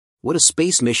What a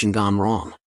space mission gone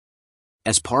wrong.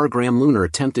 As Paragram Lunar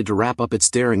attempted to wrap up its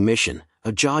daring mission,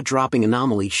 a jaw-dropping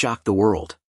anomaly shocked the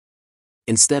world.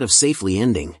 Instead of safely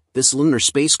ending, this lunar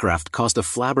spacecraft caused a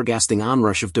flabbergasting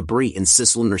onrush of debris in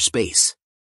cislunar space.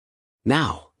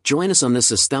 Now, join us on this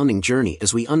astounding journey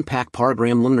as we unpack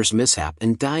Paragram Lunar's mishap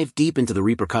and dive deep into the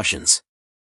repercussions.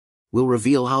 We'll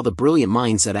reveal how the brilliant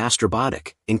minds at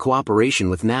Astrobatic, in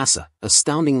cooperation with NASA,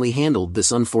 astoundingly handled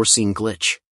this unforeseen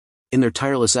glitch. In their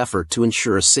tireless effort to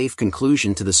ensure a safe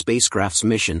conclusion to the spacecraft's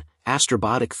mission,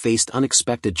 Astrobatic faced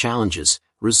unexpected challenges,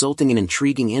 resulting in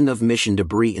intriguing end-of-mission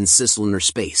debris in cislunar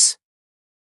space.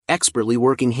 Expertly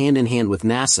working hand-in-hand with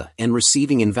NASA and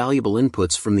receiving invaluable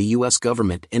inputs from the U.S.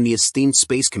 government and the esteemed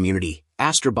space community,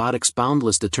 Astrobatic's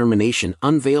boundless determination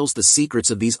unveils the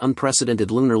secrets of these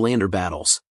unprecedented lunar lander battles.